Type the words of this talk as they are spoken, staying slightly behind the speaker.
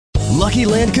Lucky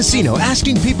Land Casino,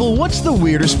 asking people, what's the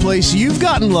weirdest place you've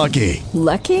gotten lucky?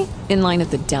 Lucky? In line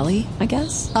at the deli, I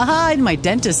guess? Aha, in my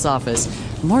dentist's office.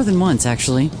 More than once,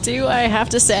 actually. Do I have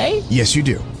to say? Yes, you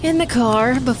do. In the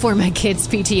car before my kids'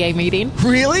 PTA meeting.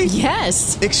 Really?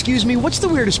 Yes. Excuse me, what's the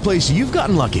weirdest place you've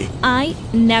gotten lucky? I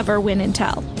never win and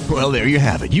tell. Well, there you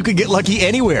have it. You can get lucky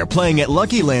anywhere, playing at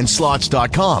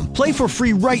LuckyLandSlots.com. Play for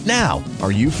free right now.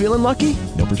 Are you feeling lucky?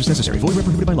 No purchase necessary. Void where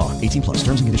prohibited by law. 18 plus.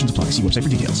 Terms and conditions apply. See website for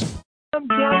details.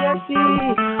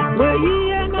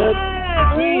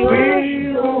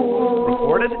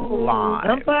 Recorded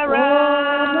live.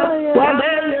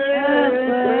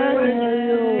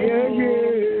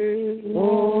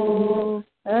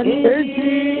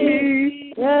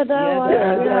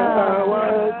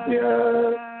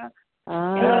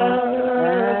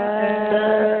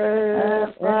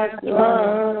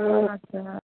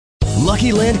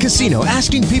 Lucky Land Casino,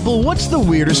 asking people, what's the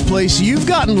weirdest place you've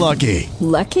gotten lucky?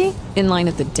 Lucky? In line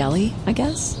at the deli, I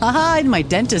guess? Aha, in my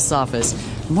dentist's office.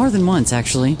 More than once,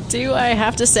 actually. Do I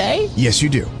have to say? Yes, you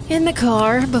do. In the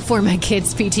car before my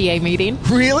kids' PTA meeting.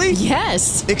 Really?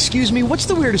 Yes. Excuse me, what's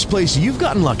the weirdest place you've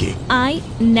gotten lucky? I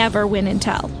never win and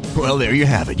tell. Well, there you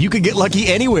have it. You can get lucky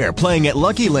anywhere, playing at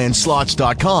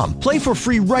LuckyLandSlots.com. Play for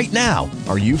free right now.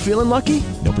 Are you feeling lucky?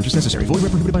 No purchase necessary. Void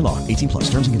where prohibited by law. 18 plus.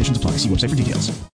 Terms and conditions apply. See website for details.